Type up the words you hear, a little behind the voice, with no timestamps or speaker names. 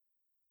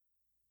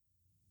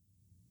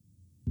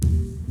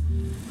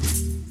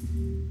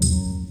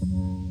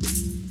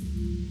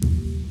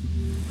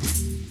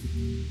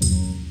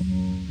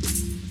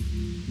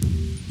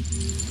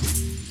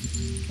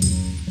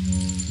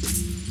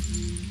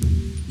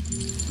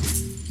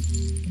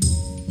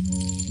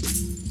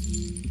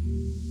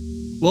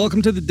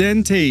Welcome to the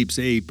Den Tapes,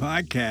 a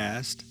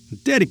podcast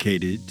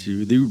dedicated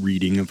to the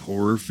reading of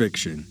horror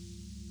fiction.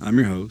 I'm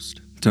your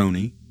host,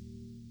 Tony.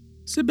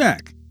 Sit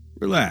back,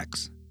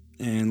 relax,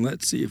 and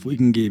let's see if we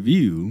can give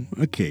you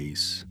a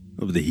case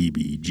of the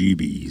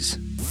heebie-jeebies.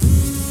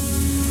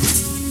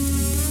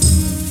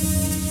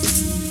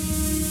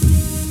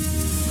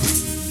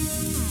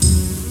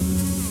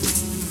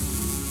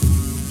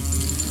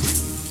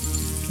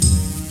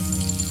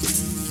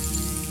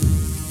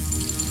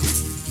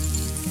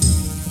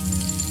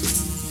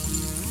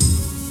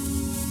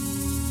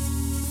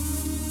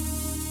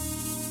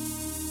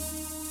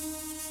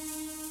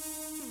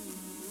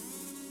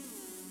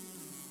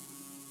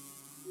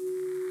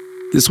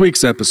 This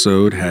week's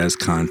episode has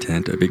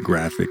content of a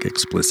graphic,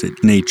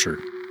 explicit nature.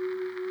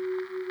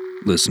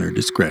 Listener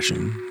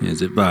discretion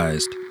is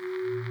advised.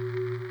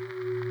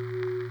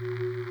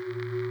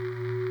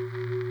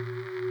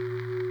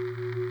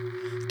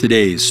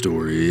 Today's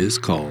story is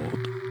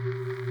called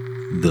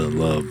The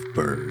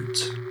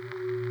Lovebirds.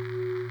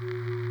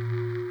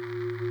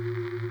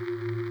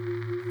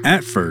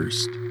 At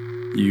first,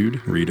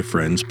 you'd read a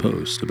friend's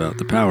post about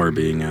the power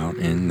being out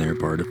in their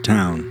part of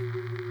town.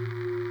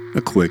 A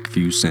quick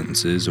few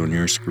sentences on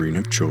your screen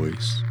of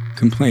choice,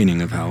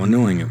 complaining of how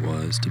annoying it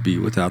was to be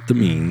without the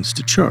means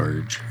to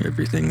charge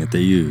everything that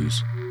they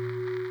use.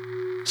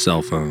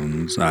 Cell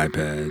phones,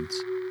 iPads,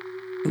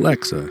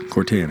 Alexa,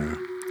 Cortana,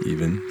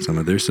 even some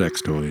of their sex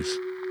toys.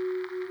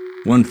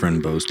 One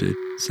friend boasted,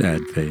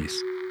 sad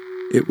face,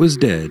 it was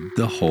dead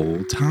the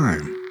whole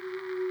time.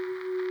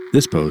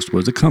 This post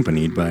was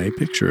accompanied by a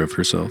picture of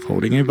herself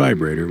holding a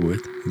vibrator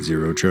with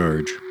zero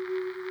charge.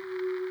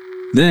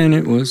 Then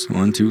it was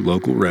on to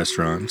local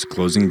restaurants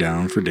closing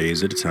down for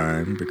days at a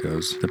time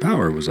because the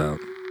power was out.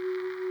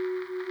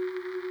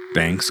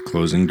 Banks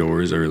closing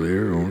doors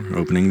earlier or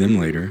opening them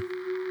later.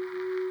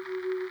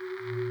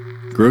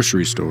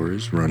 Grocery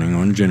stores running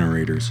on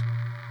generators.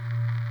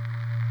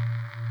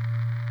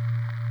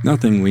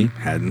 Nothing we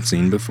hadn't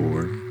seen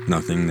before,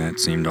 nothing that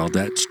seemed all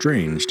that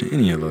strange to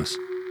any of us.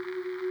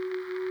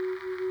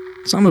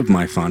 Some of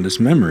my fondest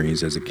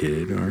memories as a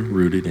kid are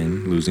rooted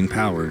in losing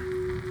power.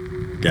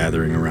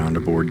 Gathering around a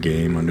board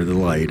game under the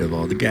light of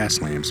all the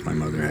gas lamps my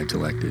mother had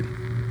collected.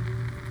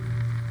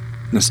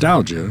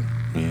 Nostalgia,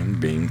 and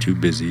being too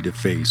busy to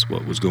face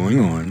what was going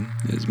on,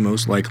 is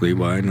most likely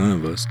why none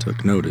of us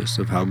took notice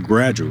of how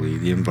gradually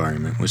the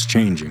environment was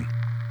changing.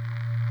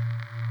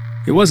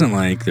 It wasn't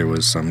like there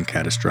was some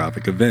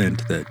catastrophic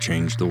event that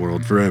changed the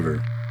world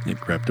forever.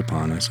 It crept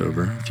upon us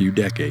over a few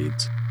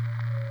decades.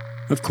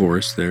 Of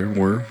course, there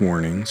were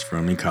warnings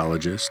from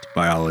ecologists,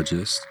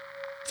 biologists,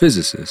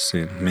 physicists,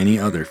 and many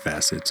other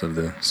facets of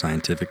the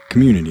scientific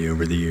community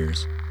over the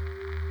years,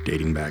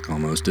 dating back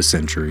almost a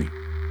century.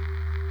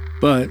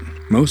 But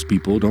most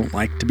people don't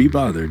like to be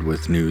bothered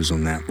with news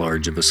on that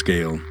large of a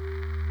scale.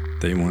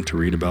 They want to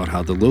read about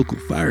how the local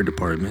fire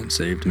department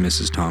saved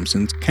Mrs.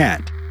 Thompson's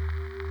cat,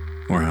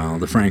 or how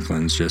the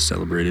Franklins just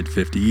celebrated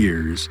 50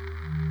 years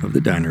of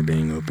the diner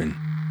being open,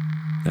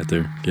 that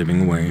they're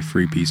giving away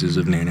free pieces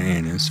of Nana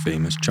Anna's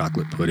famous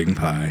chocolate pudding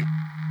pie.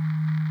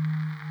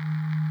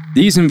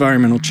 These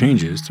environmental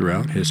changes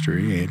throughout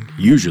history, and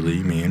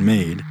usually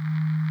man-made,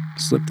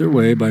 slip their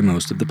way by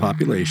most of the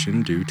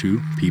population due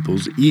to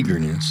people's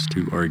eagerness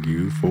to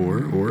argue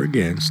for or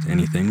against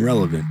anything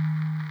relevant.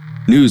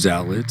 News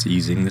outlets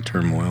easing the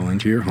turmoil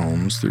into your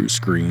homes through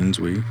screens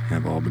we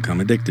have all become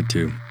addicted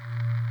to.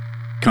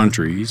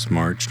 Countries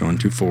marched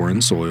onto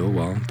foreign soil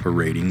while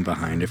parading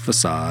behind a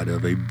facade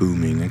of a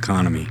booming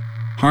economy,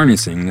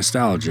 harnessing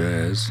nostalgia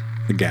as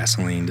the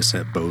gasoline to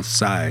set both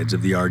sides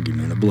of the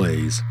argument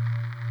ablaze.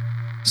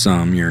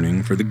 Some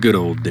yearning for the good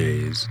old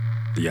days.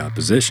 The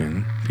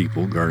opposition,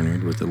 people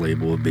garnered with the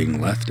label of being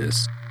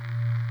leftists,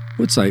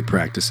 would cite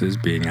practices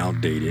being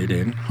outdated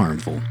and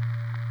harmful.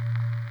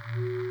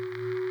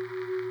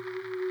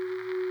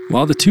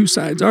 While the two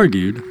sides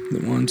argued,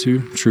 the ones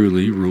who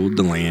truly ruled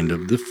the land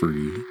of the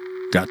free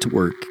got to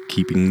work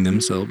keeping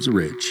themselves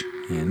rich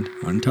and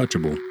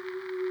untouchable.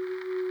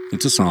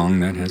 It's a song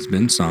that has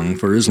been sung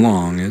for as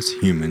long as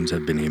humans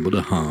have been able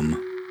to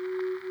hum.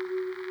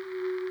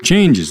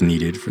 Change is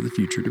needed for the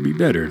future to be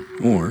better,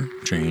 or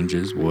change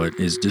is what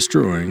is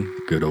destroying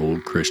good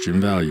old Christian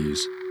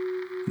values.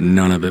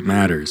 None of it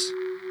matters.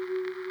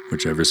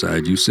 Whichever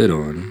side you sit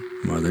on,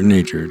 Mother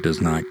Nature does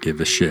not give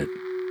a shit.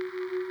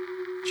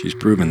 She's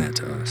proven that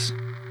to us.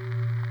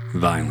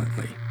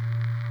 Violently.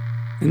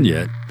 And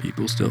yet,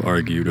 people still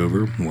argued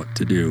over what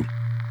to do.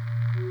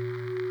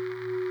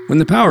 When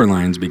the power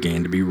lines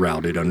began to be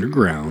routed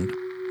underground,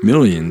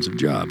 millions of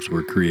jobs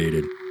were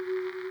created.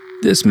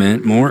 This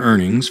meant more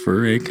earnings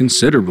for a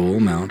considerable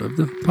amount of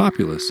the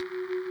populace.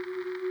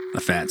 A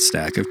fat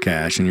stack of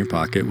cash in your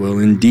pocket will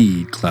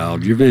indeed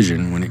cloud your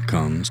vision when it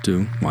comes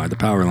to why the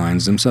power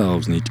lines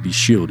themselves need to be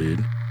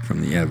shielded from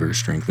the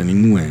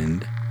ever-strengthening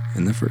wind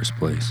in the first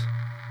place.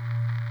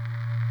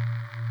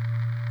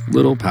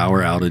 Little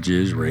power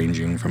outages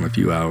ranging from a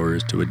few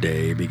hours to a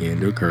day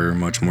began to occur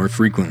much more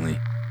frequently.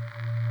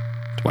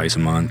 Twice a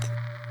month,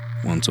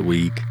 once a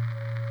week,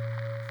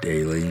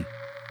 daily.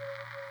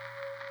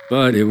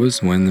 But it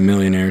was when the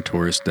millionaire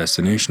tourist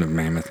destination of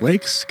Mammoth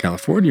Lakes,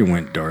 California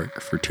went dark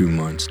for 2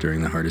 months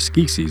during the hardest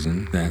ski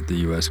season that the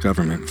U.S.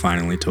 government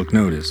finally took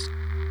notice.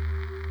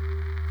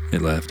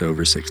 It left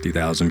over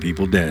 60,000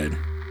 people dead,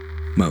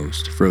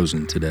 most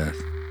frozen to death,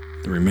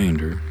 the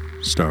remainder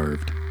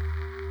starved.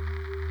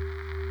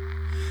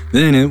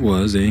 Then it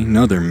was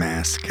another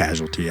mass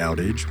casualty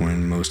outage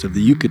when most of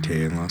the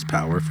Yucatan lost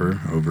power for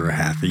over a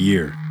half a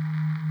year.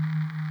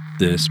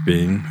 This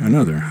being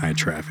another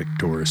high-traffic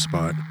tourist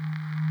spot.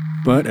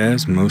 But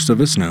as most of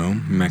us know,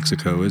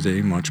 Mexico is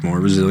a much more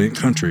resilient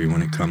country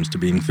when it comes to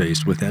being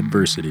faced with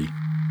adversity.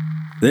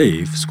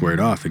 They've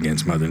squared off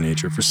against Mother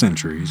Nature for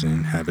centuries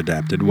and have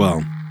adapted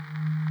well.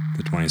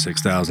 The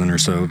 26,000 or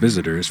so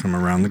visitors from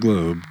around the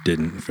globe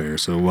didn't fare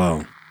so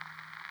well.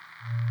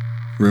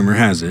 Rumor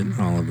has it,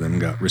 all of them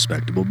got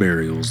respectable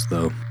burials,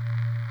 though.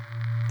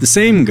 The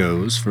same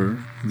goes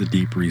for the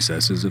deep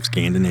recesses of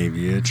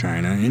Scandinavia,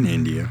 China, and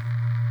India.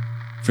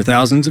 For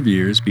thousands of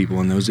years, people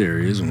in those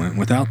areas went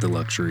without the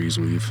luxuries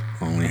we've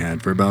only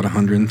had for about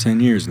 110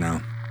 years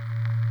now.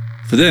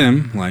 For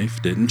them, life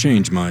didn't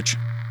change much.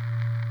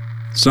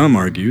 Some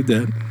argued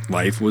that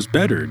life was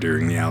better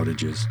during the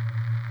outages.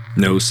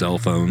 No cell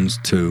phones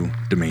to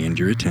demand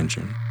your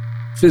attention.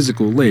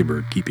 Physical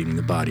labor keeping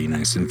the body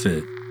nice and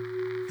fit.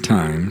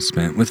 Time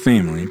spent with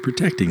family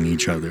protecting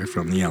each other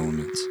from the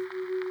elements.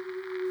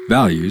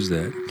 Values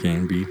that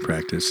can be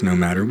practiced no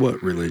matter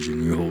what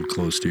religion you hold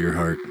close to your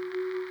heart.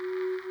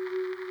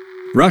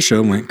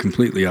 Russia went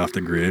completely off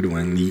the grid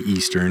when the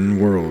Eastern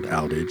World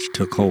outage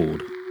took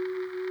hold.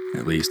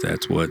 At least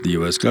that's what the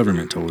U.S.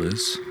 government told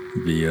us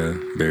via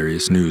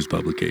various news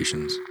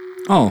publications.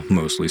 All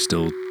mostly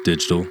still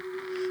digital,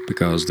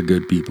 because the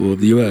good people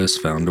of the U.S.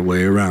 found a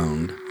way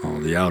around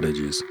all the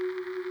outages.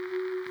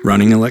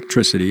 Running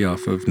electricity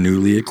off of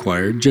newly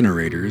acquired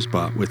generators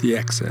bought with the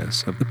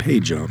excess of the pay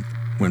jump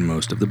when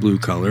most of the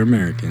blue-collar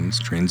Americans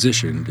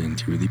transitioned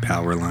into the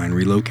power line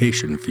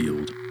relocation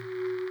field.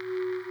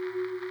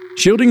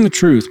 Shielding the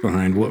truth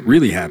behind what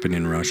really happened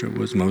in Russia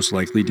was most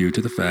likely due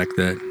to the fact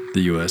that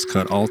the U.S.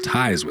 cut all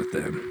ties with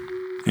them,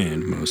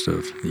 and most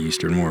of the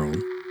Eastern world,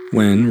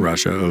 when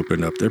Russia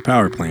opened up their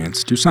power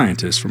plants to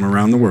scientists from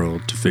around the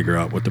world to figure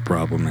out what the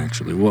problem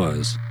actually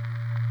was.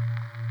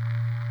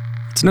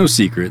 It's no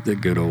secret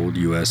that good old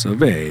US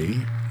of A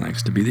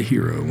likes to be the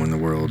hero when the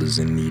world is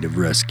in need of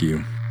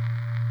rescue.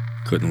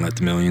 Couldn't let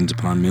the millions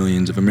upon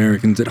millions of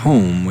Americans at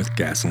home with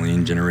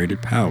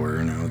gasoline-generated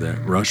power know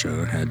that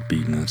Russia had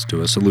beaten us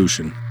to a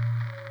solution.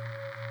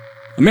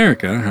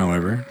 America,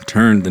 however,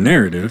 turned the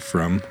narrative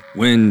from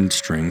wind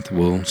strength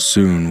will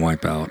soon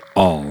wipe out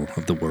all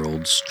of the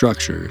world's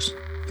structures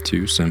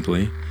to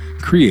simply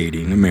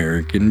creating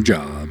American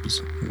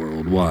jobs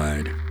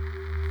worldwide.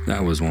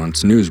 That was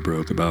once news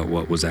broke about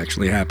what was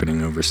actually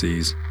happening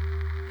overseas,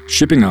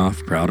 shipping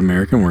off proud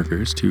American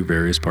workers to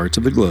various parts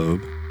of the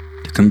globe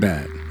to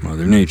combat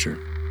Mother Nature.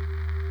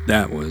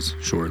 That was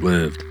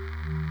short-lived.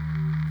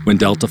 When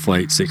Delta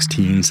Flight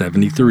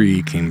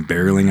 1673 came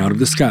barreling out of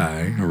the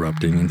sky,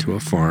 erupting into a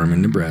farm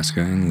in Nebraska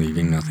and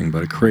leaving nothing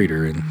but a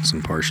crater and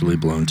some partially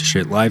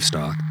blown-to-shit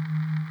livestock,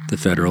 the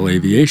Federal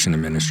Aviation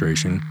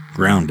Administration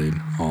grounded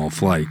all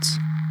flights.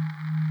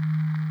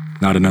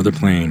 Not another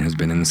plane has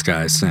been in the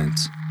skies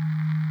since.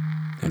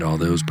 And all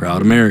those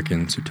proud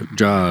Americans who took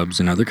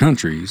jobs in other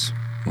countries,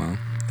 well,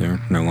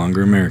 they're no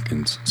longer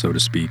Americans, so to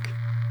speak.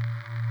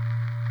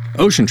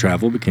 Ocean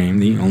travel became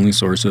the only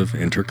source of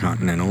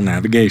intercontinental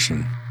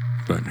navigation,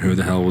 but who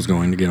the hell was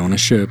going to get on a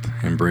ship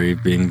and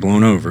brave being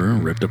blown over,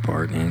 ripped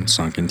apart, and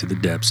sunk into the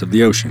depths of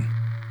the ocean?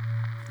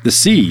 The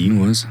sea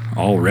was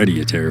already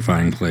a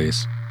terrifying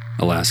place.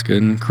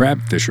 Alaskan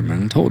crab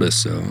fishermen told us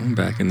so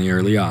back in the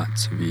early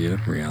aughts via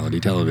reality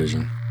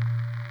television.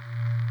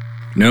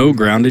 No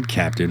grounded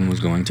captain was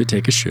going to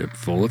take a ship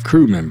full of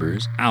crew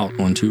members out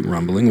onto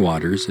rumbling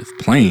waters if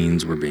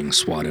planes were being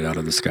swatted out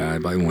of the sky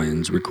by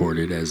winds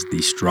recorded as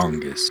the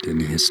strongest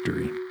in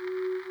history.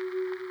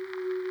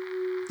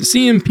 The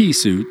CMP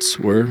suits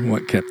were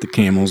what kept the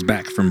camel's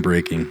back from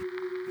breaking.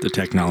 The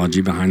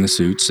technology behind the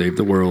suits saved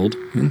the world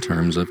in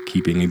terms of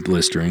keeping a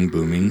blistering,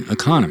 booming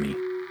economy.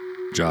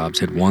 Jobs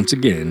had once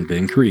again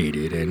been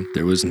created and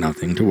there was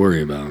nothing to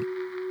worry about.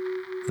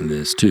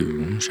 This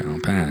too shall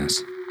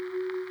pass.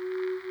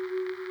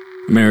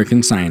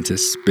 American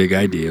scientists' big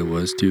idea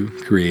was to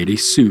create a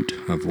suit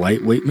of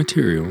lightweight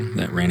material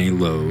that ran a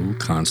low,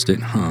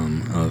 constant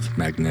hum of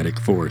magnetic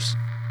force.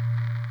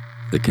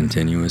 The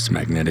continuous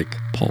magnetic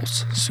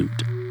pulse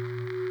suit.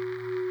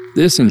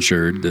 This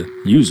ensured the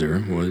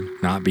user would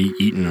not be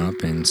eaten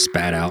up and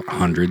spat out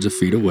hundreds of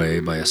feet away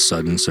by a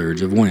sudden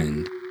surge of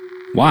wind,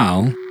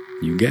 while,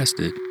 you guessed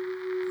it,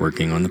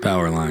 working on the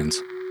power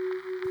lines.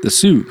 The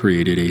suit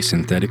created a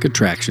synthetic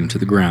attraction to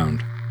the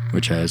ground,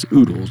 which has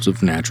oodles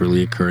of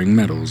naturally occurring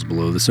metals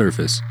below the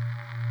surface.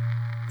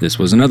 This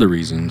was another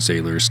reason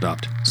sailors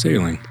stopped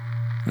sailing.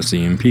 A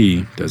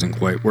CMP doesn't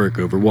quite work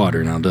over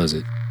water now, does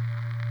it?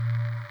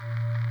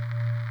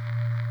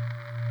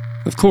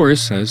 Of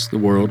course, as the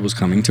world was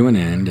coming to an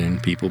end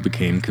and people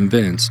became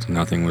convinced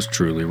nothing was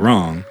truly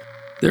wrong,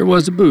 there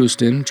was a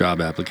boost in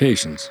job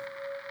applications.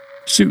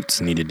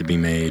 Suits needed to be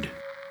made.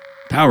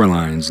 Power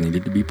lines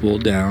needed to be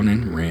pulled down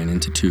and ran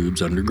into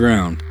tubes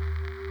underground.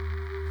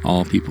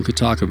 All people could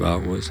talk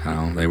about was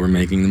how they were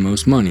making the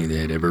most money they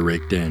had ever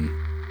raked in,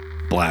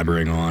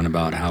 blabbering on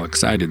about how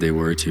excited they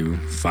were to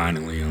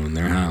finally own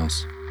their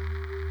house.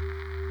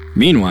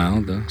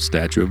 Meanwhile, the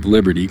Statue of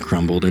Liberty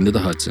crumbled into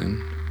the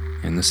Hudson,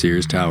 and the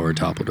Sears Tower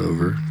toppled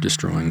over,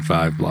 destroying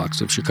 5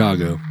 blocks of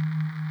Chicago.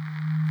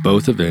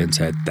 Both events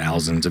had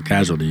thousands of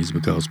casualties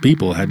because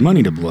people had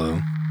money to blow,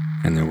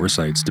 and there were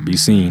sights to be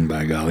seen,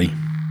 by golly.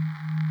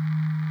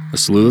 A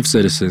slew of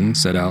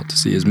citizens set out to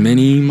see as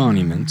many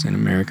monuments and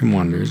American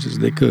wonders as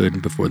they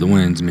could before the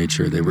winds made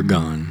sure they were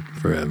gone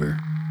forever.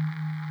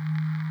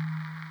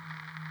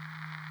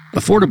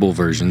 Affordable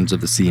versions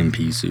of the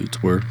C&P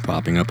suits were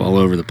popping up all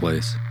over the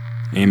place.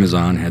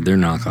 Amazon had their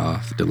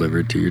knockoff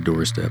delivered to your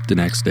doorstep the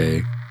next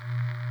day.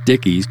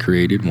 Dickies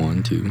created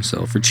one to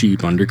sell for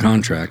cheap under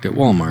contract at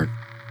Walmart.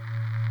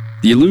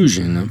 The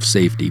illusion of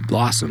safety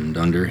blossomed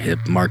under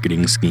hip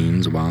marketing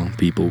schemes while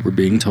people were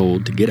being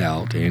told to get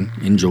out and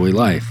enjoy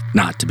life,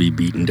 not to be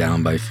beaten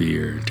down by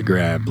fear, to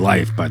grab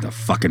life by the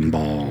fucking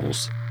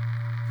balls.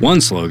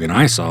 One slogan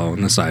I saw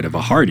on the side of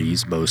a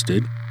Hardee's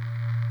boasted,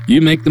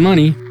 "You make the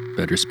money,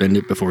 better spend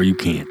it before you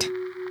can't."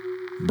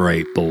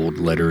 Bright, bold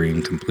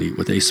lettering complete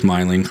with a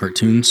smiling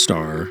cartoon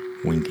star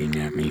winking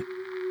at me.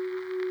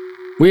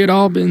 We had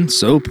all been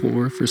so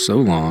poor for so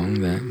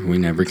long that we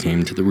never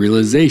came to the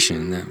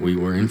realization that we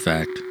were in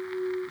fact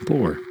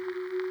poor.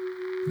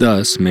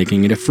 Thus,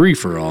 making it a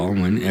free-for-all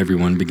when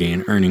everyone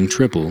began earning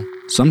triple,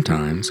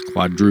 sometimes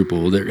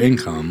quadruple their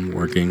income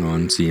working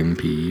on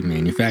C&P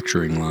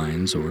manufacturing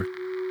lines or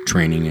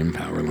training in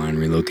power line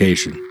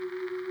relocation.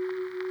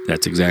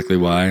 That's exactly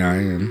why I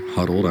am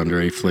huddled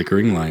under a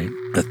flickering light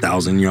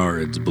 1,000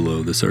 yards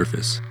below the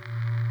surface.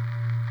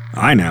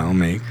 I now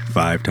make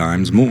 5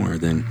 times more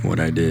than what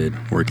I did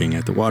working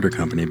at the water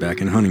company back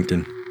in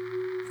Huntington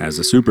as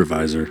a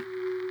supervisor.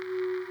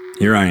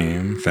 Here I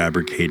am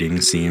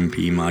fabricating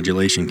C&P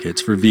modulation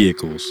kits for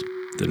vehicles,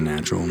 the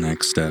natural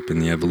next step in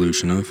the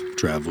evolution of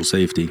travel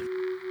safety.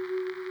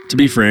 To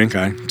be frank,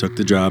 I took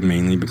the job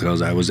mainly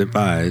because I was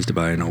advised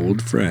by an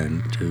old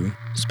friend to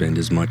spend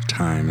as much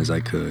time as I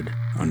could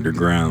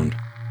underground.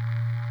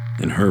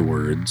 In her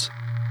words,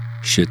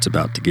 shit's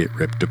about to get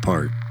ripped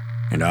apart,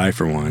 and I,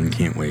 for one,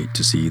 can't wait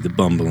to see the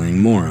bumbling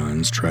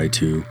morons try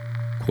to,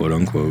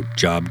 quote-unquote,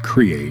 job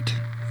create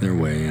their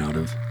way out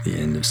of the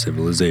end of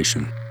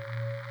civilization.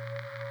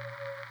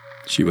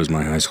 She was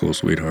my high school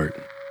sweetheart,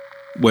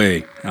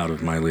 way out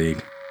of my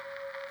league.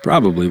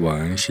 Probably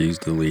why she's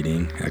the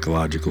leading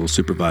ecological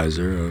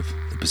supervisor of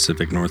the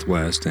Pacific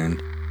Northwest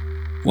and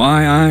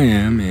why I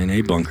am in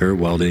a bunker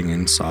welding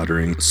and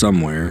soldering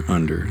somewhere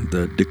under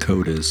the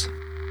Dakotas.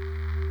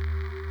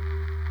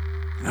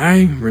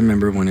 I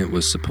remember when it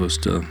was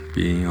supposed to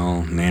be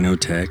all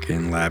nanotech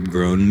and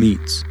lab-grown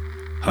meats,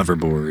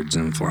 hoverboards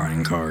and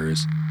flying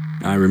cars.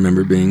 I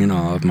remember being in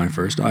awe of my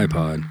first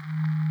iPod,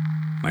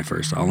 my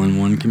first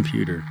all-in-one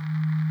computer.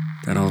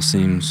 That all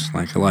seems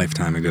like a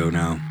lifetime ago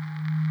now.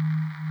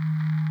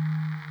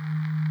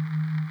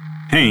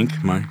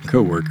 Hank, my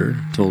coworker,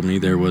 told me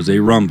there was a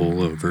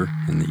rumble over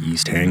in the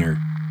East Hangar.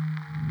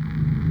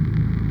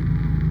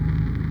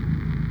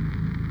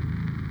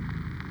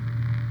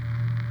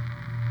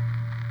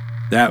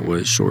 That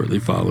was shortly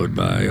followed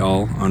by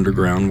all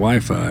underground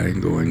Wi-Fi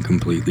going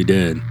completely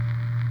dead.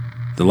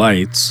 The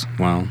lights,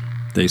 well,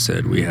 they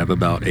said we have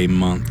about a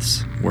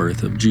month's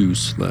worth of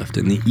juice left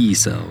in the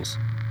E-cells.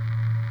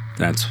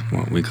 That's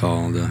what we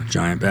call the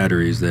giant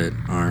batteries that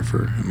are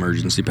for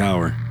emergency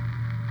power.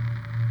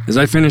 As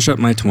I finish up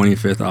my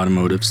 25th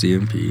automotive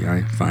C&P,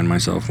 I find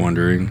myself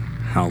wondering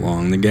how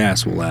long the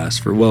gas will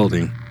last for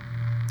welding.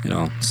 It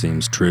all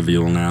seems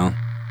trivial now,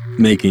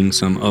 making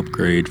some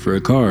upgrade for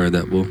a car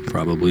that will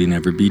probably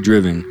never be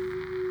driven.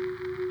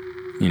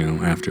 You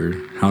know, after,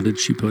 how did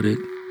she put it?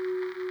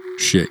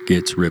 Shit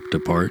gets ripped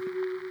apart.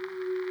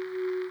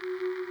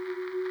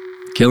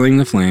 Killing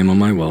the flame on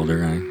my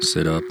welder, I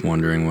sit up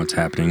wondering what's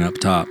happening up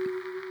top.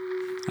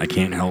 I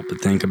can't help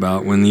but think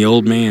about when the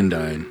old man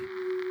died.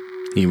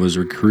 He was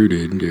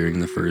recruited during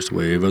the first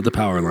wave of the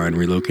power line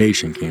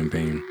relocation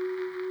campaign,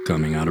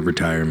 coming out of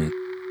retirement.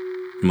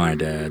 My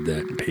dad,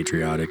 that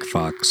patriotic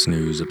Fox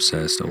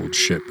News-obsessed old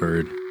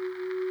shitbird.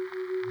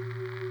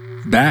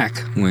 Back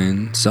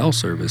when cell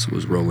service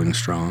was rolling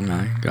strong,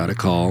 I got a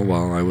call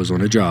while I was on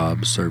a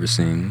job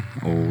servicing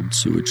old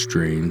sewage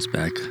drains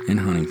back in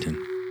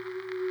Huntington.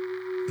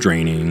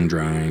 Draining,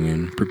 drying,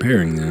 and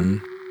preparing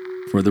them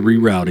for the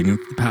rerouting of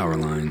the power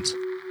lines.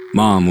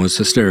 Mom was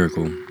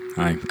hysterical.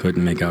 I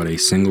couldn't make out a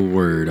single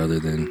word other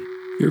than,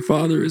 "Your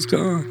father is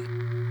gone."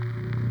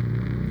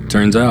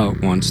 Turns out,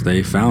 once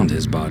they found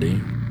his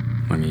body,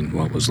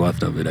 what was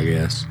left of it, I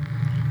guess,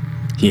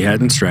 he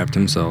hadn't strapped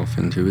himself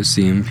into his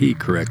C&P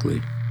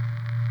correctly.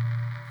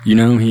 You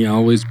know, he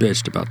always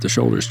bitched about the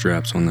shoulder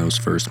straps on those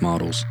first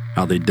models,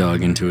 how they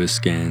dug into his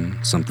skin,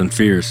 something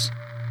fierce.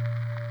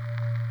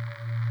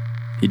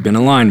 He'd been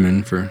a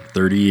lineman for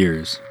 30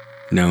 years,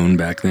 known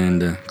back then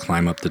to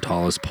climb up the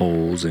tallest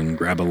poles and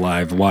grab a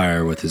live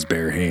wire with his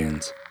bare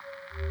hands.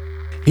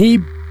 He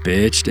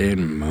bitched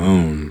and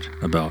moaned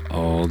about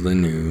all the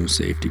new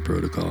safety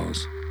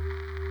protocols.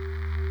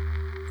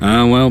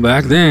 Well,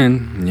 back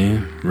then,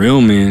 yeah,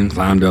 real men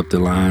climbed up the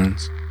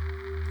lines.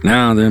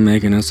 Now they're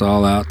making us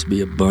all out to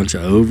be a bunch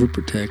of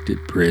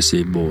overprotected,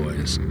 prissy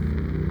boys.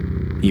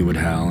 He would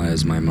howl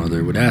as my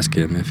mother would ask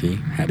him if he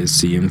had his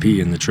C&P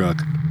in the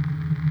truck.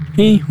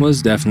 He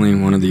was definitely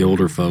one of the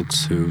older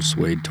folks who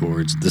swayed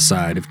towards the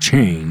side of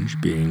change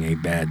being a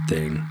bad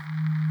thing.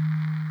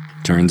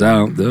 Turns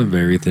out, the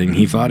very thing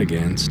he fought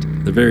against,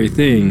 the very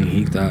thing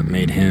he thought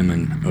made him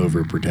an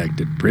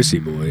overprotected prissy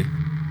boy,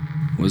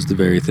 was the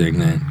very thing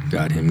that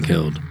got him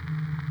killed.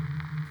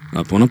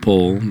 Up on a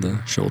pole,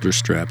 the shoulder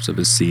straps of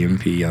his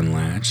C&P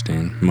unlatched,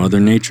 and Mother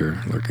Nature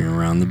lurking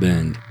around the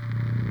bend.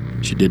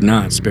 She did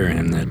not spare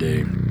him that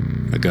day.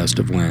 A gust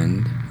of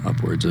wind,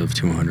 upwards of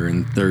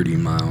 230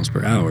 miles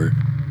per hour,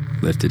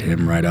 lifted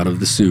him right out of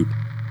the soup,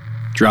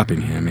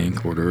 dropping him a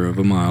quarter of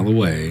a mile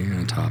away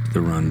atop the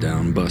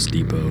rundown bus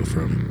depot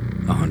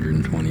from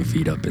 120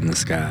 feet up in the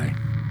sky.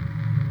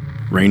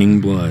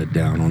 Raining blood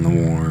down on the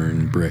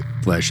worn brick,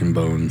 flesh and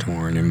bone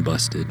torn and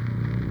busted.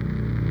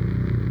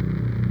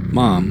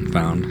 Mom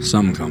found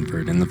some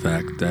comfort in the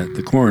fact that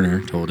the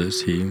coroner told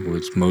us he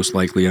was most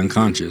likely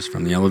unconscious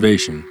from the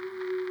elevation,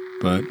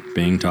 but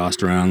being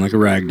tossed around like a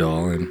rag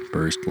doll and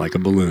burst like a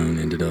balloon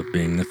ended up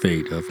being the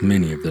fate of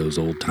many of those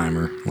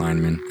old-timer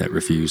linemen that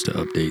refused to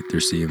update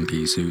their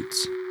C&P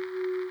suits.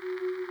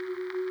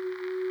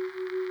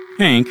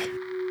 Hank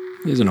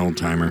is an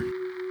old-timer.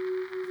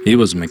 He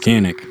was a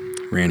mechanic,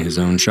 ran his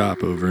own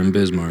shop over in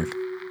Bismarck.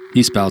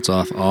 He spouts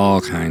off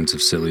all kinds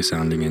of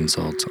silly-sounding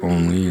insults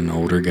only an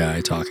older guy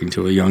talking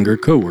to a younger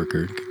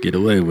coworker could get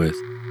away with.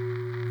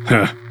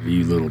 "Huh,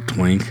 you little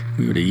twink,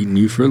 we would have eaten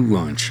you for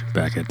lunch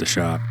back at the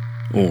shop."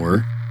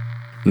 Or,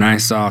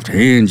 "Nice soft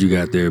hands you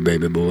got there,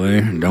 baby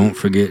boy. Don't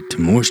forget to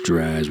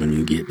moisturize when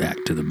you get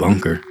back to the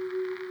bunker."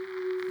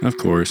 Of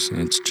course,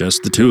 it's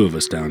just the two of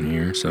us down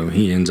here, so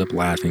he ends up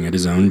laughing at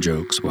his own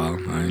jokes while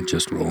I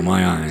just roll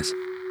my eyes.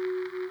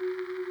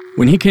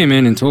 When he came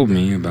in and told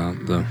me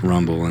about the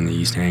rumble in the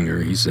east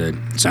hangar, he said,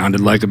 "Sounded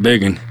like a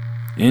biggin,"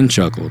 and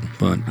chuckled,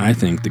 but I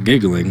think the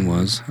giggling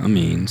was a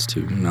means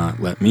to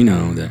not let me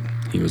know that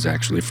he was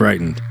actually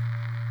frightened.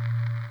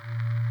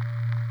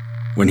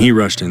 When he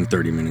rushed in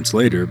 30 minutes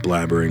later,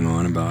 blabbering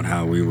on about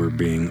how we were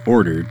being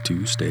ordered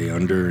to stay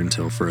under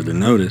until further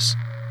notice,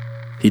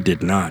 he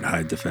did not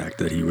hide the fact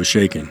that he was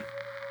shaken.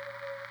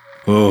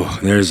 "Oh,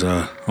 there's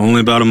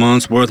only about a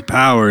month's worth of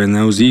power in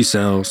those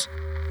E-cells."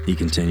 He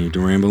continued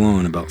to ramble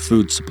on about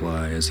food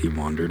supply as he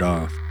wandered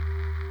off.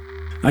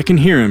 I can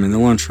hear him in the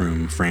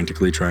lunchroom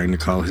frantically trying to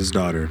call his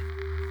daughter,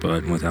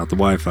 but without the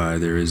Wi-Fi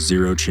there is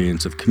zero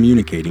chance of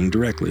communicating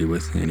directly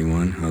with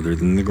anyone other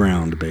than the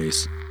ground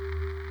base.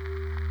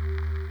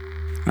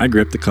 I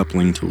grip the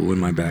coupling tool in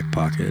my back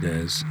pocket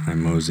as I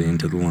mosey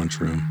into the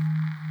lunchroom.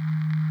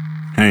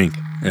 "Hank,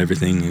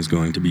 everything is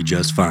going to be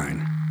just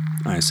fine,"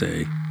 I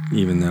say,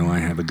 even though I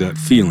have a gut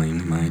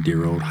feeling my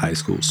dear old high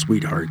school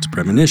sweetheart's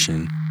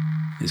premonition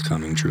is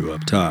coming true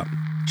up top.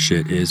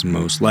 Shit is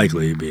most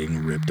likely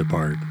being ripped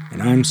apart,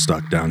 and I'm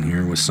stuck down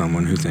here with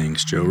someone who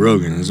thinks Joe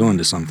Rogan is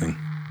onto something,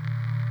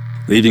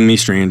 leaving me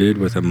stranded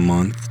with a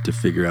month to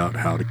figure out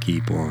how to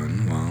keep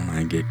on while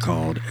I get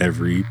called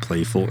every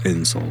playful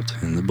insult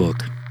in the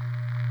book.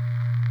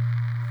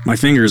 My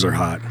fingers are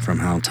hot from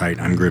how tight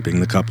I'm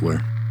gripping the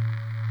coupler.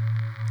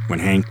 When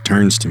Hank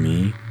turns to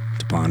me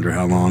to ponder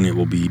how long it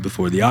will be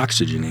before the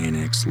oxygen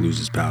annex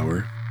loses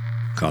power,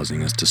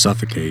 causing us to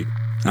suffocate,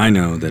 I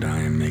know that I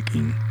am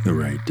making the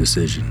right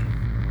decision.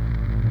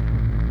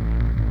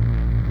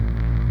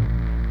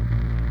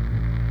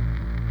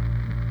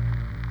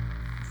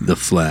 The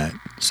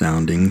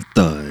flat-sounding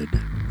thud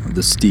of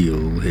the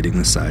steel hitting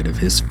the side of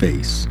his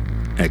face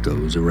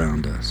echoes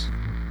around us.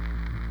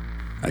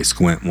 I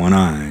squint one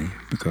eye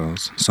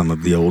because some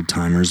of the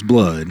old-timer's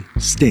blood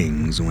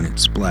stings when it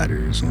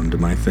splatters onto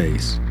my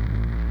face.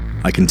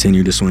 I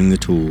continue to swing the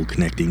tool,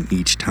 connecting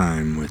each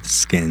time with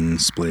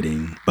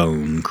skin-splitting,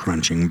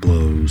 bone-crunching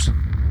blows.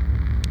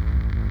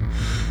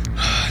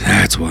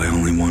 "That's why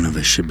only one of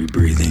us should be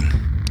breathing,"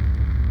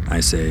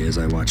 I say as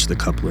I watch the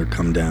coupler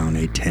come down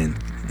a 10th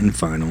and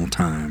final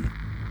time,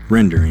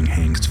 rendering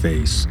Hank's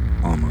face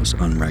almost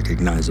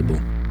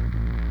unrecognizable.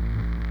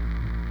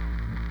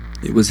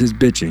 It was his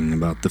bitching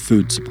about the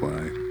food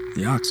supply,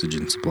 the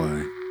oxygen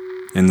supply,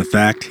 and the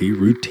fact he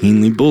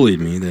routinely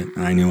bullied me that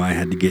I knew I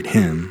had to get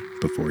him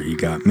before he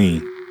got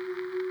me.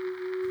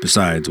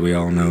 Besides, we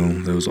all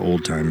know those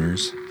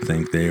old-timers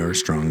think they are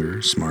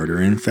stronger, smarter,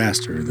 and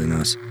faster than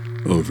us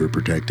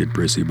overprotected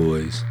prissy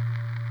boys.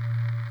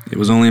 It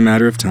was only a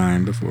matter of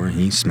time before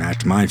he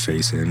smashed my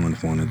face in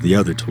with one of the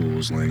other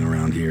tools laying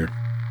around here.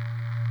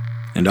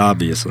 And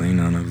obviously,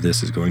 none of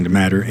this is going to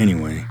matter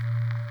anyway.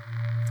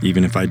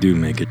 Even if I do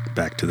make it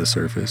back to the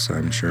surface,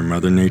 I'm sure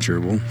Mother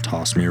Nature will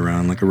toss me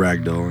around like a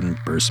rag doll and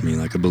burst me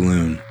like a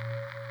balloon.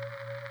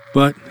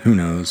 But who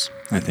knows,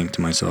 I think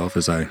to myself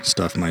as I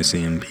stuff my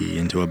CMP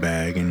into a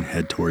bag and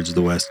head towards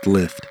the west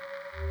lift.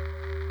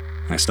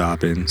 I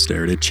stop and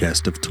stare at a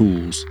chest of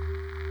tools.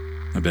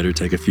 I better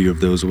take a few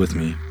of those with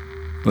me,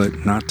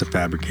 but not to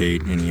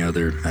fabricate any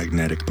other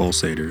magnetic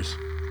pulsators.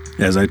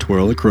 As I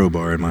twirl a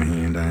crowbar in my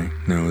hand, I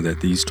know that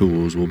these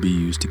tools will be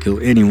used to kill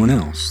anyone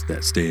else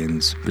that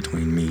stands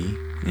between me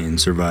and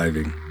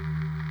surviving.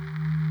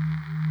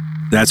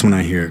 That's when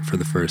I hear it for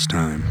the first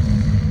time.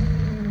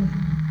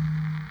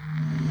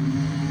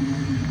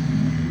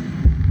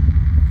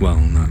 Well,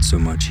 not so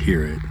much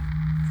hear it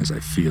as I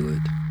feel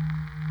it.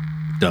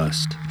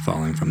 Dust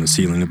falling from the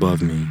ceiling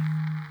above me,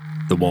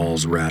 the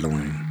walls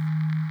rattling,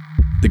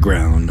 the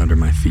ground under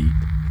my feet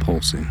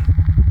pulsing.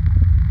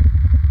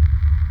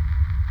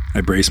 I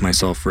brace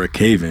myself for a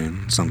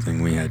cave-in,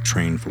 something we had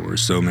trained for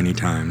so many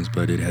times,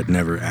 but it had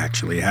never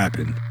actually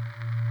happened.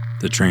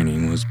 The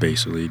training was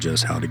basically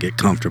just how to get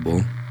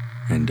comfortable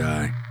and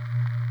die.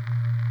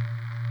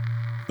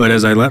 But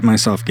as I let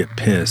myself get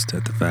pissed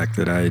at the fact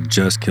that I had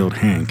just killed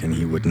Hank and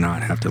he would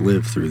not have to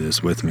live through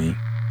this with me,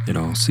 it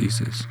all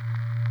ceases.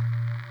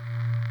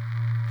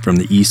 From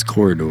the east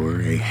corridor,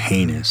 a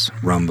heinous,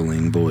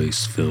 rumbling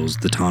voice fills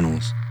the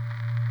tunnels.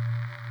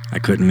 I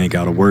couldn't make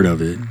out a word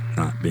of it,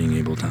 not being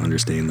able to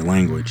understand the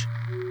language.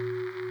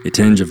 A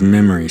tinge of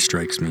memory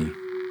strikes me.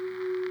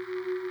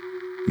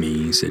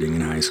 Me sitting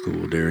in high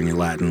school during a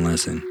Latin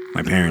lesson.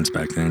 My parents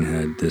back then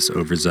had this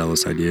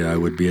overzealous idea I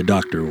would be a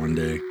doctor one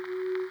day.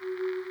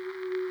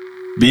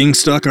 Being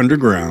stuck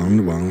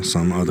underground while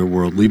some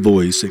otherworldly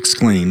voice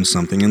exclaims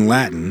something in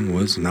Latin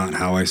was not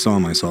how I saw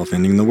myself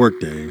ending the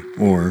workday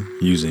or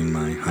using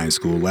my high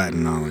school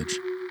Latin knowledge,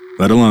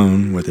 let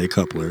alone with a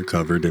coupler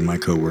covered in my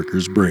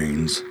coworkers'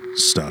 brains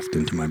stuffed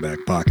into my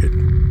back pocket.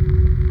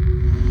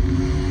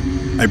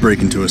 I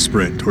break into a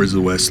sprint towards the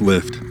west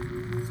lift,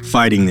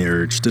 fighting the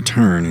urge to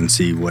turn and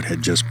see what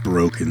had just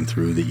broken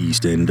through the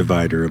east end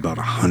divider about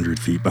 100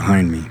 feet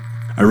behind me.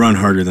 I run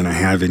harder than I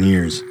have in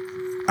years.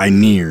 I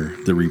near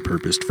the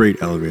repurposed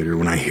freight elevator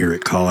when I hear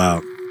it call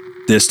out,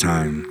 this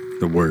time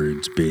the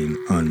words being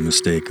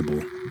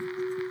unmistakable.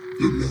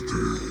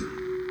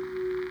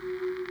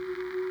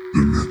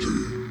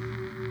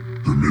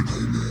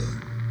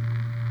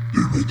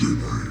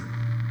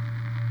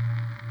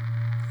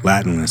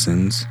 Latin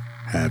lessons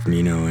have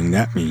me knowing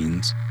that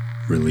means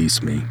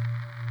release me.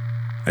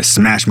 I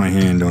smash my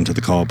hand onto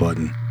the call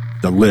button.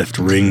 The lift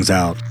rings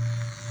out.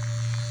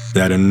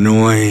 That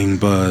annoying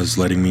buzz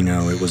letting me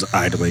know it was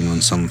idling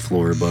on some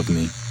floor above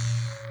me.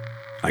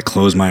 I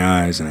close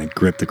my eyes and I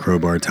grip the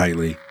crowbar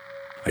tightly.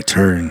 I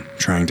turn,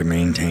 trying to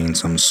maintain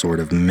some sort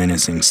of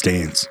menacing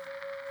stance,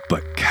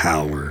 but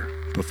cower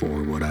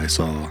before what I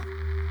saw.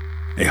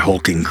 A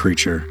hulking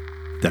creature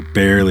that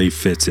barely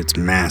fits its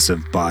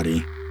massive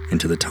body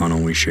into the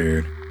tunnel we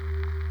shared.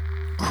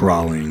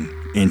 Crawling,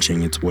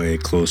 inching its way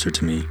closer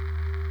to me.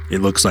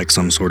 It looks like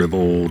some sort of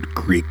old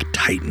Greek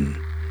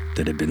titan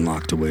that had been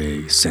locked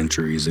away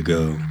centuries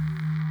ago.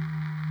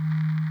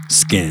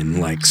 Skin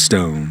like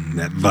stone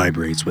that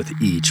vibrates with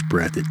each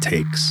breath it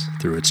takes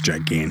through its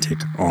gigantic,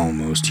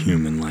 almost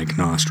human-like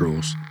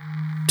nostrils.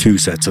 2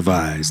 sets of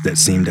eyes that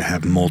seem to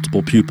have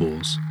multiple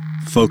pupils,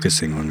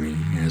 focusing on me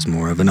as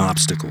more of an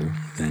obstacle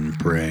than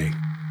prey.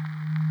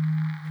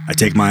 I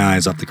take my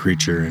eyes off the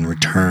creature and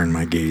return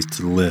my gaze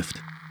to the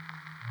lift.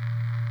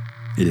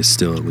 It is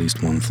still at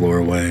least 1 floor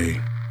away.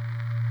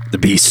 The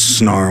beast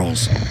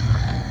snarls,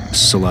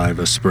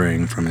 saliva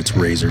spraying from its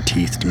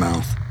razor-teethed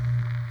mouth,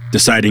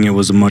 deciding it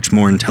was a much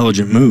more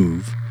intelligent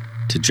move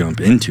to jump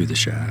into the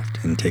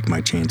shaft and take my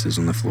chances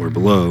on the floor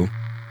below,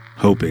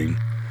 hoping,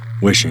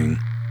 wishing,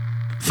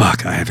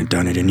 fuck, I haven't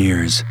done it in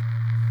years,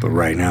 but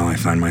right now I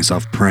find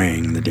myself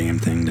praying the damn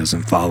thing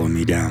doesn't follow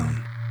me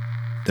down,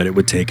 that it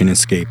would take an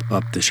escape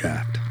up the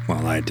shaft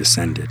while I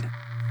descended,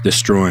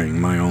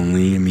 destroying my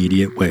only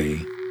immediate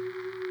way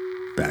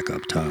back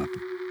up top.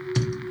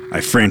 I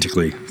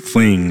frantically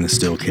fling the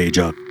steel cage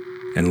up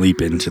and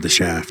leap into the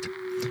shaft,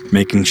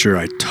 making sure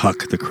I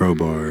tuck the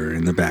crowbar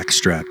in the back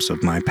straps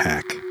of my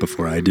pack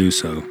before I do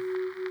so.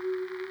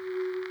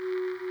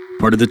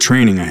 Part of the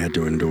training I had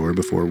to endure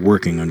before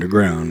working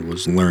underground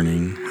was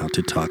learning how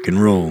to tuck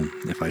and roll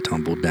if I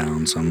tumbled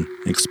down some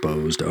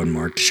exposed,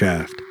 unmarked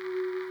shaft.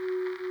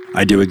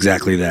 I do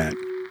exactly that,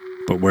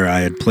 but where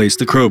I had placed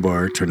the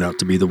crowbar turned out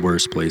to be the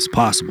worst place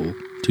possible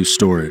to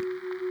store it.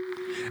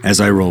 As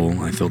I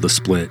roll, I feel the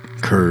split,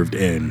 curved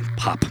end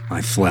pop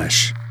my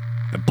flesh.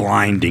 A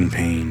blinding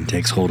pain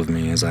takes hold of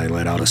me as I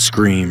let out a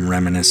scream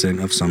reminiscent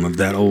of some of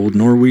that old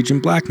Norwegian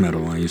black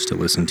metal I used to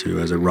listen to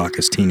as a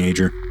raucous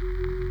teenager.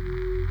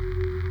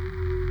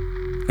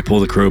 I pull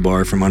the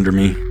crowbar from under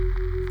me,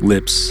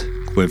 lips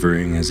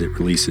quivering as it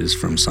releases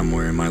from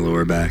somewhere in my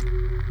lower back,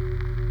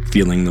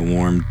 feeling the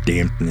warm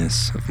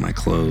dampness of my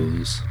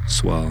clothes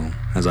swell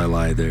as I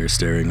lie there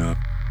staring up,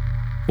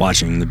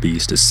 watching the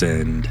beast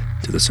ascend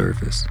to the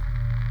surface,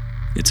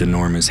 its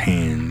enormous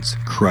hands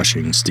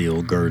crushing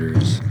steel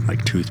girders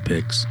like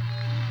toothpicks.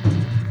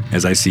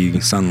 As I see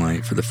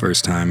sunlight for the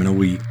first time in a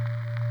week,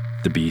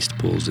 the beast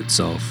pulls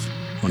itself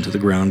onto the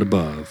ground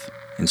above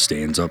and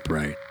stands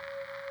upright.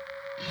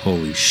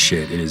 Holy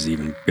shit, it is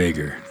even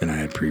bigger than I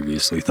had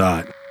previously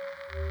thought.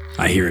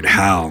 I hear it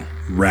howl,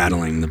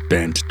 rattling the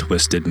bent,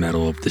 twisted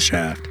metal of the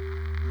shaft.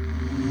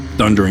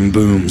 Thundering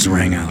booms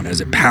rang out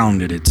as it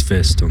pounded its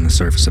fist on the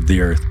surface of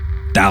the earth,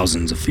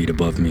 thousands of feet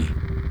above me.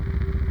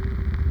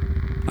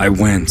 I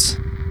wince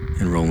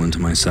and roll into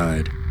my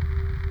side.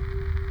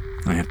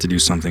 I have to do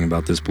something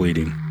about this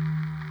bleeding.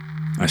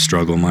 I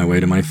struggle my way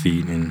to my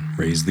feet and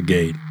raise the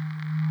gate.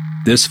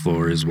 This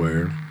floor is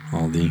where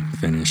all the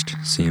finished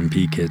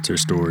CMP kits are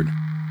stored.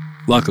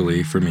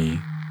 Luckily for me,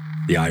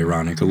 the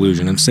ironic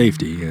illusion of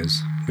safety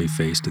as we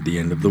faced at the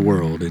end of the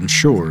world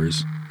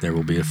ensures there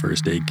will be a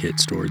first aid kit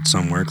stored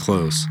somewhere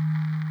close.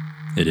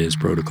 It is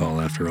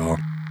protocol after all.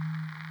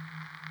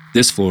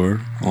 This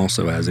floor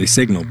also has a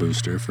signal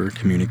booster for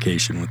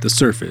communication with the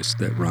surface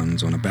that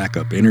runs on a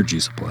backup energy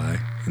supply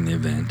in the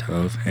event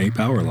of a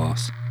power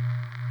loss.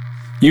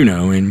 You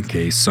know, in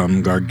case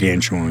some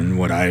gargantuan,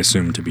 what I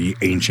assume to be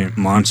ancient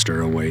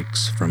monster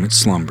awakes from its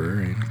slumber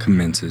and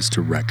commences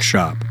to wreck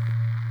shop.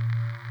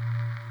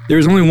 There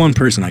is only one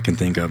person I can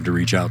think of to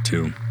reach out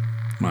to,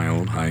 my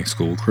old high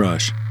school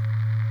crush.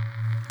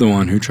 The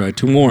one who tried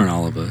to warn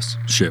all of us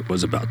shit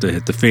was about to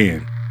hit the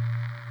fan.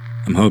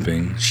 I'm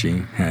hoping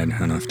she had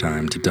enough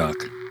time to duck.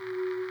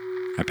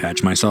 I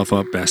patch myself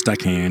up best I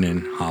can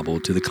and hobble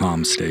to the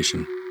comms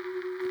station.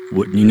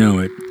 Wouldn't you know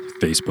it,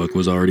 Facebook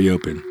was already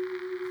open.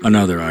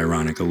 Another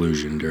ironic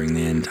illusion during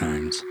the end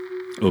times.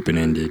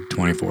 Open-ended,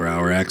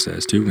 24-hour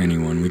access to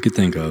anyone we could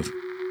think of.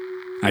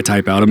 I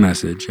type out a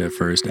message, at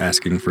first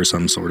asking for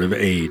some sort of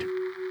aid,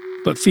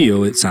 but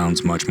feel it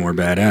sounds much more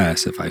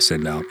badass if I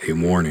send out a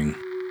warning.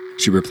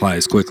 She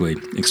replies quickly,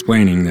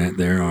 explaining that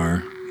there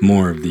are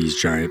more of these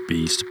giant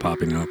beasts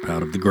popping up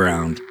out of the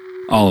ground,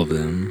 all of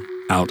them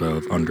out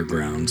of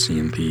underground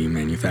CMP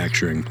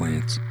manufacturing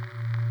plants.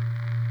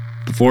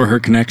 Before her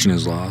connection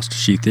is lost,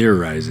 she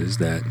theorizes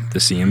that the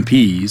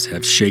CMPs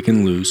have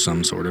shaken loose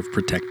some sort of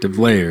protective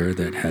layer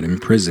that had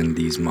imprisoned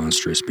these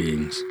monstrous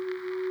beings.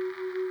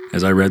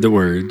 As I read the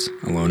words,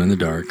 alone in the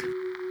dark,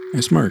 I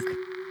smirk.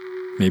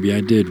 Maybe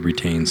I did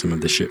retain some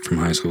of the shit from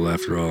high school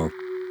after all,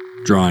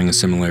 drawing a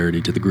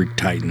similarity to the Greek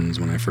Titans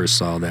when I first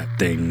saw that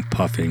thing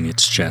puffing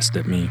its chest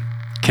at me,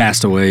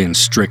 cast away and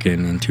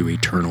stricken into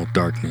eternal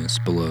darkness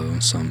below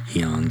some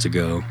eons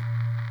ago.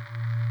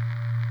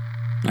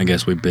 I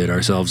guess we bit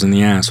ourselves in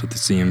the ass with the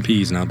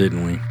CMPs now,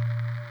 didn't we?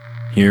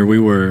 Here we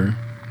were,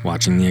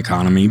 watching the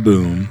economy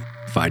boom,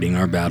 fighting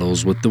our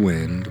battles with the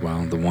wind,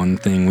 while the one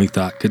thing we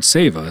thought could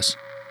save us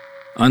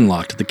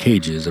unlocked the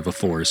cages of a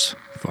force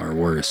far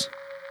worse.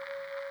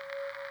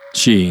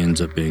 She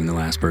ends up being the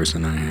last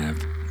person I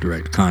have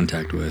direct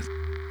contact with.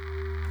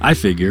 I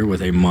figure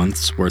with a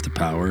month's worth of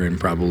power and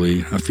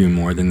probably a few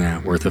more than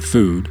that worth of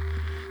food,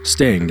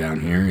 staying down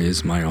here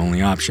is my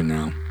only option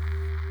now.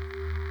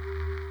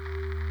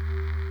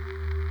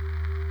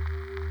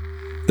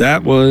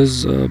 That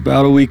was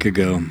about a week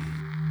ago.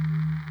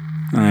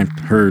 I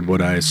heard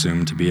what I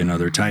assumed to be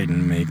another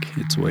Titan make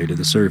its way to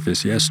the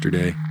surface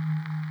yesterday.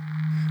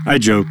 I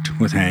joked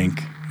with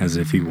Hank, as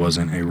if he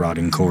wasn't a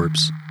rotting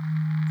corpse,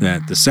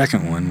 that the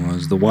second one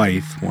was the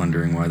wife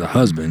wondering why the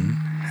husband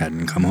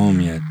hadn't come home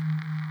yet.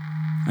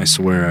 I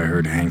swear I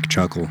heard Hank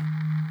chuckle.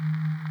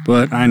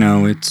 But I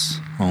know it's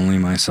only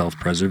my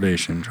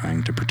self-preservation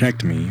trying to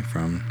protect me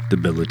from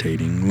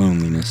debilitating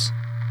loneliness.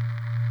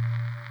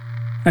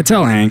 I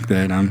tell Hank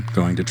that I'm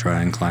going to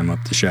try and climb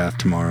up the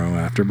shaft tomorrow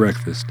after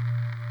breakfast.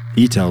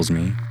 He tells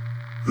me,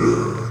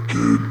 "Yeah,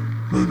 kid,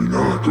 maybe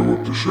not go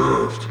up the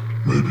shaft.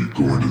 Maybe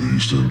go into the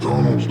east end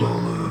tunnels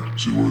down there,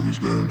 see where these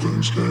damn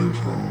things came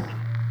from."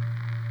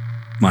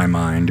 My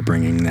mind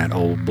bringing that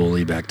old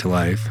bully back to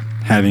life,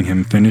 having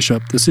him finish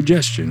up the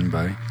suggestion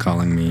by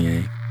calling me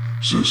a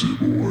sissy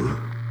boy.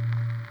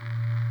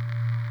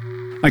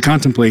 I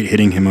contemplate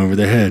hitting him over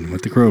the head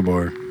with the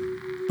crowbar,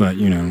 but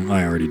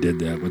I already did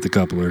that with the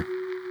coupler.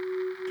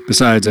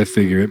 Besides, I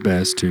figure it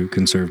best to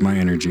conserve my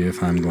energy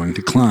if I'm going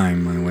to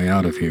climb my way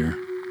out of here,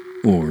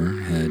 or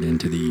head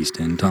into the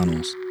East End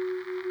tunnels.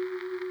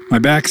 My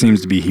back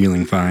seems to be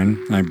healing fine.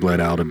 I bled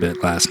out a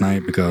bit last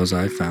night because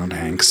I found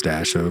Hank's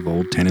stash of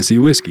old Tennessee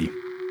whiskey.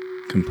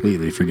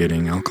 Completely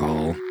forgetting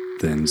alcohol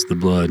thins the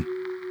blood.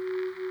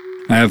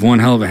 I have one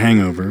hell of a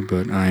hangover,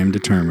 but I am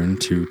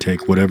determined to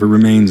take whatever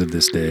remains of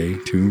this day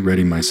to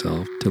ready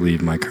myself to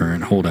leave my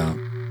current holdout.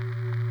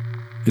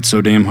 It's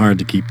so damn hard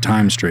to keep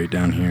time straight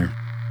down here,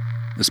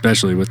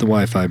 especially with the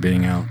Wi-Fi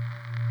being out.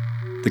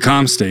 The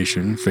comm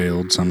station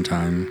failed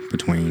sometime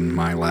between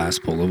my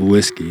last pull of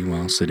whiskey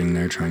while sitting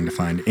there trying to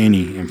find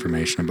any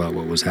information about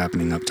what was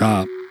happening up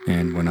top,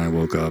 and when I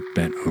woke up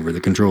bent over the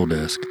control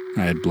desk.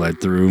 I had bled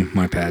through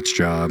my patch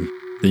job.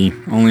 The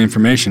only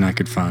information I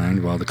could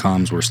find while the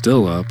comms were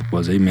still up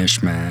was a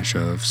mishmash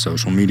of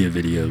social media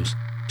videos,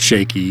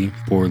 shaky,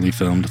 poorly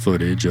filmed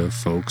footage of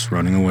folks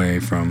running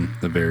away from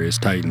the various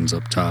Titans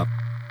up top.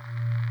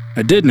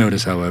 I did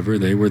notice, however,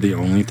 they were the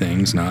only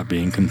things not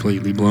being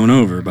completely blown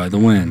over by the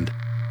wind.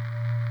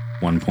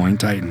 1 point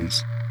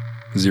Titans,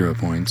 0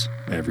 points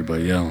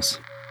everybody else.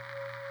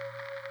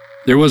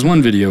 There was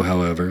one video,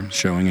 however,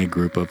 showing a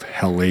group of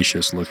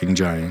hellacious-looking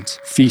giants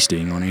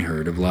feasting on a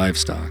herd of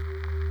livestock,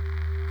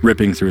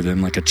 ripping through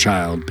them like a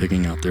child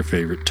picking out their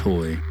favorite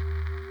toy,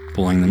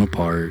 pulling them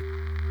apart,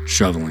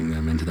 shoveling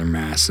them into their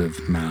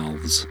massive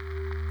mouths,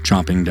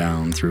 chomping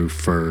down through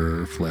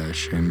fur,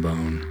 flesh, and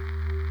bone.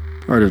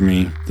 Part of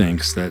me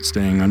thinks that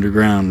staying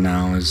underground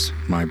now is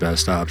my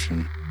best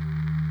option.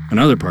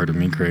 Another part of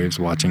me craves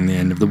watching the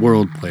end of the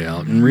world play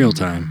out in real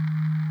time.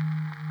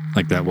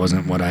 Like that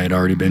wasn't what I had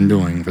already been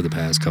doing for the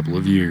past couple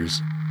of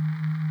years.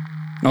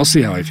 I'll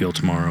see how I feel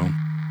tomorrow.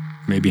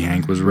 Maybe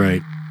Hank was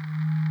right.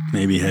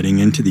 Maybe heading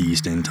into the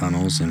East End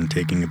tunnels and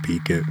taking a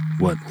peek at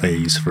what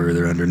lays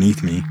further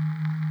underneath me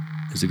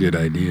is a good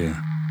idea.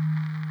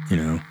 You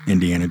know,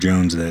 Indiana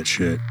Jones that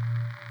shit.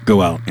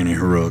 Go out in a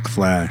heroic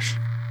flash.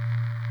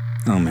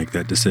 I'll make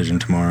that decision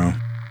tomorrow.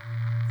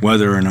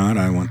 Whether or not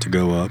I want to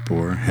go up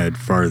or head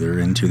farther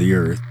into the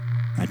earth,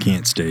 I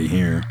can't stay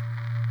here.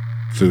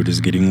 Food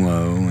is getting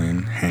low,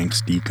 and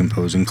Hank's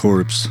decomposing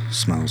corpse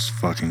smells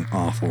fucking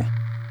awful.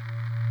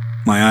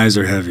 My eyes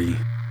are heavy,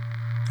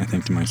 I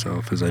think to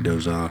myself as I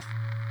doze off.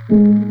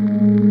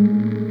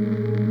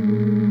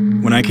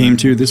 When I came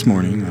to this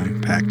morning, I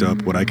packed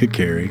up what I could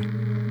carry.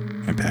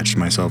 I patched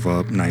myself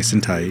up nice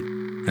and tight.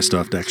 I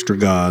stuffed extra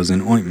gauze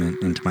and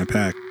ointment into my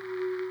pack.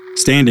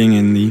 Standing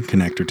in the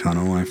connector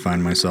tunnel, I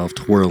find myself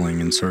twirling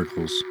in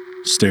circles,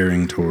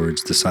 staring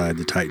towards the side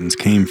the Titans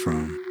came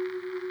from,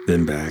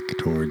 then back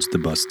towards the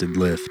busted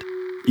lift.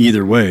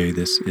 Either way,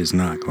 this is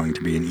not going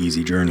to be an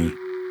easy journey.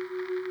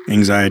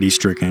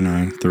 Anxiety-stricken,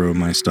 I throw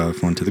my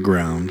stuff onto the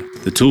ground,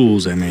 the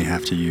tools I may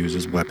have to use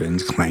as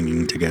weapons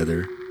clanging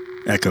together,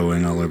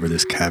 echoing all over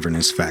this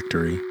cavernous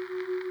factory.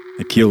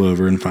 I keel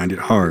over and find it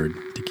hard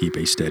to keep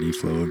a steady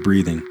flow of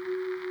breathing.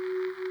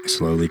 I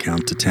slowly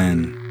count to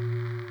 10.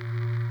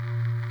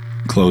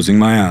 Closing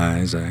my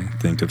eyes, I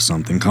think of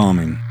something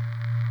calming.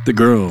 The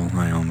girl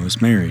I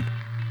almost married.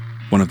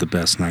 One of the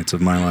best nights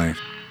of my life.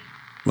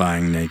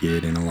 Lying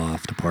naked in a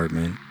loft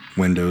apartment,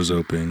 windows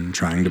open,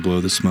 trying to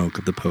blow the smoke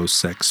of the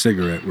post-sex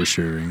cigarette we're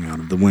sharing out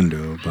of the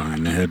window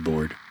behind the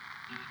headboard.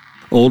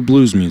 Old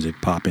blues music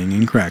popping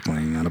and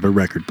crackling out of a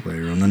record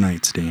player on the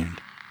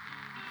nightstand.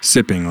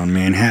 Sipping on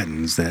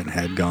Manhattans that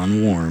had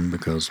gone warm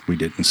because we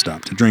didn't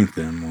stop to drink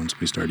them once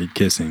we started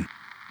kissing.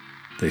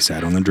 They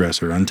sat on the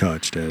dresser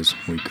untouched as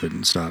we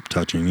couldn't stop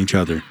touching each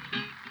other.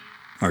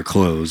 Our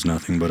clothes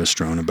nothing but a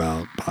strewn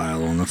about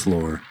pile on the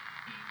floor.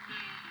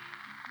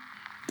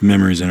 The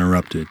memory's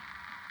interrupted.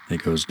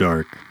 It goes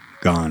dark,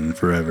 gone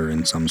forever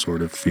in some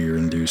sort of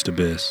fear-induced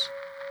abyss.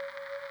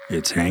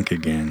 It's Hank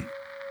again.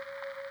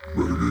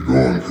 Better get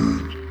going,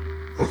 kid.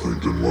 I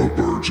think them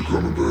Lovebirds are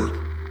coming back.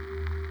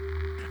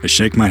 I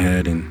shake my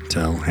head and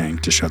tell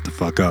Hank to shut the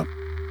fuck up.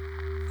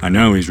 I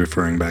know he's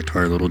referring back to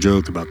our little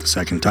joke about the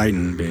second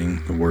Titan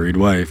being the worried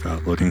wife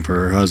out looking for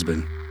her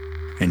husband.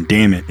 And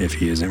damn it if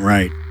he isn't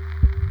right.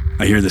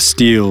 I hear the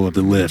steel of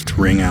the lift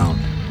ring out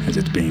as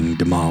it's being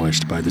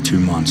demolished by the two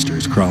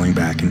monsters crawling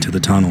back into the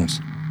tunnels.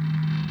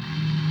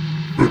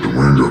 Bet the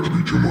wind got to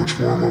be too much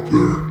for him up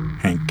there.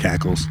 Hank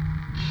cackles.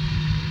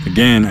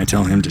 Again, I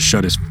tell him to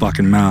shut his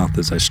fucking mouth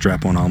as I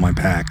strap on all my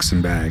packs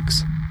and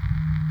bags.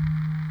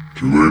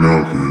 Too late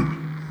now,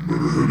 kid.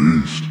 Better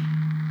head east.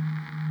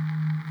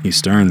 He's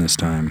stern this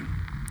time,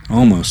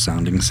 almost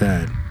sounding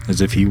sad,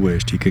 as if he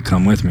wished he could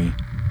come with me.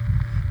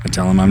 I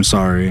tell him I'm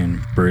sorry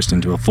and burst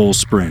into a full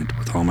sprint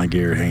with all my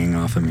gear hanging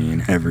off of me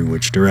in every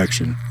which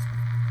direction.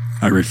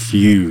 I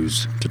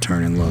refuse to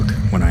turn and look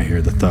when I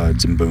hear the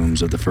thuds and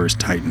booms of the first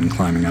Titan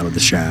climbing out of the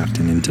shaft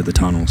and into the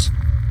tunnels.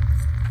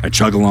 I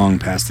chug along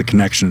past the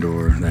connection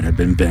door that had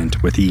been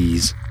bent with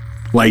ease,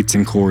 lights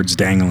and cords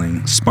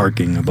dangling,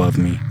 sparking above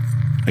me.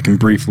 I can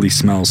briefly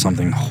smell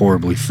something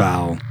horribly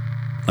foul,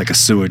 like a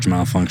sewage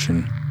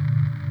malfunction.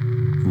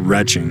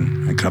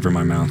 Retching, I cover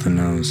my mouth and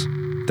nose.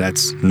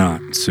 That's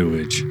not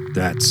sewage.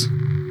 That's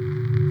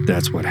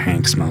what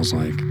Hank smells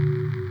like,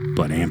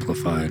 but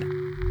amplified.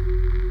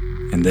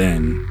 And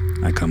then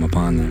I come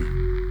upon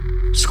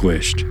them.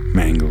 Squished,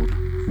 mangled,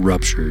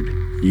 ruptured,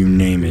 you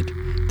name it,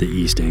 the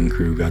East End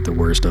crew got the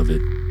worst of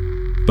it.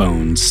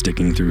 Bones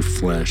sticking through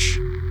flesh,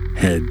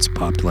 heads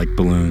popped like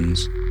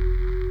balloons.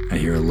 I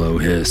hear a low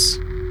hiss,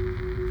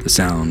 the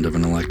sound of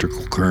an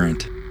electrical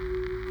current.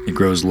 It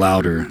grows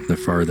louder the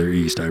farther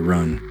east I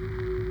run.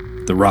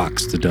 The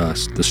rocks, the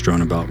dust, the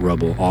strewn about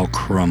rubble all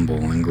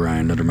crumble and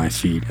grind under my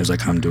feet as I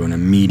come to an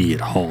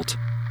immediate halt,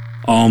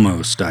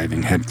 almost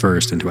diving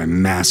headfirst into a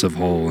massive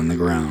hole in the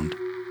ground,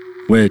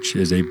 which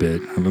is a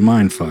bit of a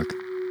mindfuck.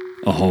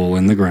 A hole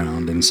in the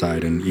ground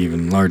inside an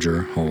even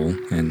larger hole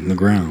in the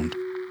ground.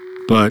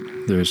 But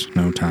there's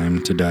no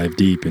time to dive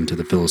deep into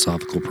the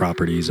philosophical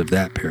properties of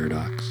that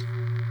paradox.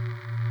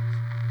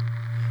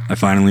 I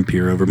finally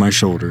peer over my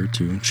shoulder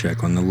to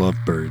check on the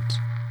Lovebirds.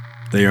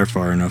 They are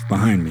far enough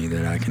behind me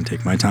that I can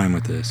take my time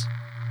with this,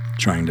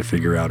 trying to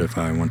figure out if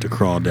I want to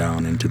crawl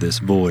down into this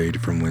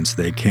void from whence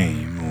they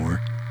came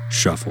or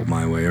shuffle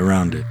my way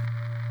around it.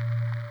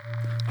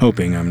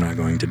 Hoping I'm not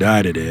going to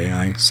die today,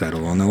 I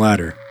settle on the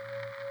ladder.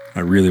 I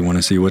really want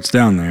to see what's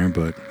down there,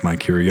 but my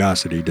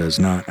curiosity does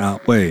not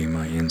outweigh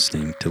my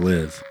instinct to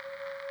live.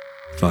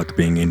 Fuck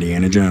being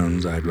Indiana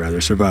Jones, I'd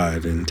rather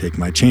survive and take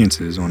my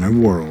chances on a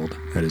world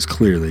that is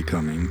clearly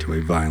coming to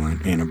a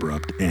violent and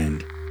abrupt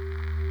end.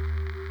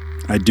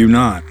 I do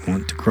not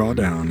want to crawl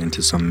down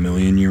into some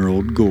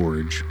million-year-old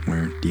gorge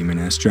where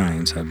demon-ass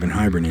giants have been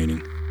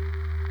hibernating.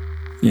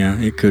 Yeah,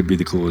 it could be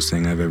the coolest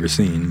thing I've ever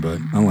seen, but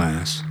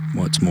alas,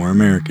 what's more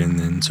American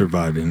than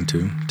surviving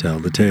to tell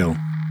the tale?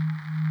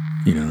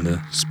 You know,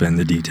 to spend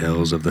the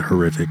details of the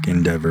horrific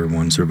endeavor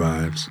one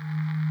survives.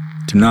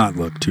 To not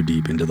look too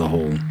deep into the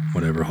hole,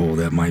 whatever hole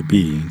that might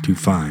be, to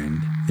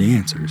find the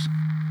answers.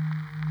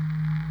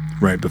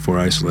 Right before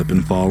I slip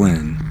and fall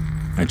in,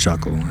 I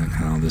chuckle at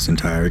how this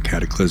entire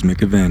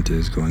cataclysmic event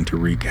is going to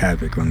wreak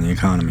havoc on the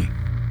economy.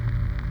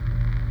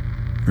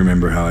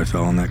 Remember how I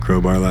fell on that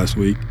crowbar last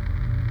week?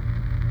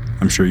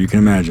 I'm sure you can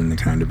imagine the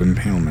kind of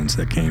impalements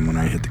that came when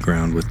I hit the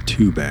ground with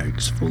 2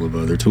 bags full of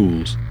other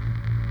tools.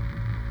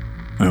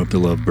 I hope the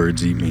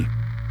lovebirds eat me.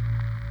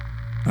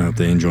 I hope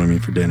they enjoy me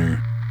for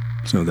dinner,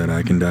 so that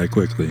I can die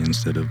quickly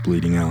instead of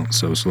bleeding out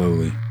so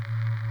slowly.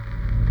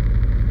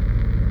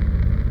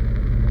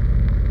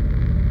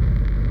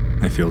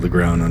 I feel the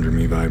ground under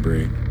me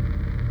vibrate.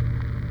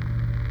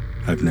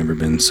 I've never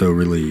been so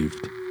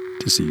relieved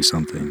to see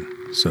something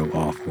so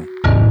awful.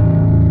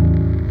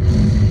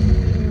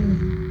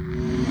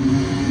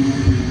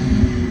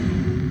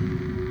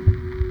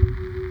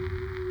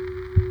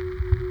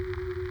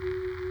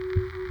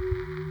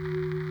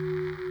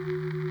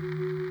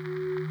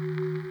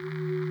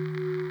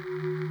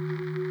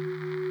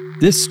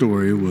 This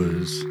story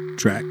was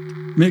tracked,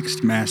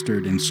 mixed,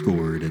 mastered, and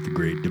scored at the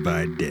Great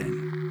Divide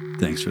Den.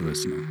 Thanks for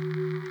listening.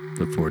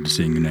 Look forward to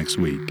seeing you next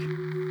week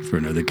for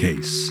another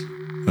case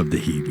of the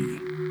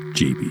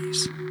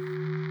heebie-jeebies.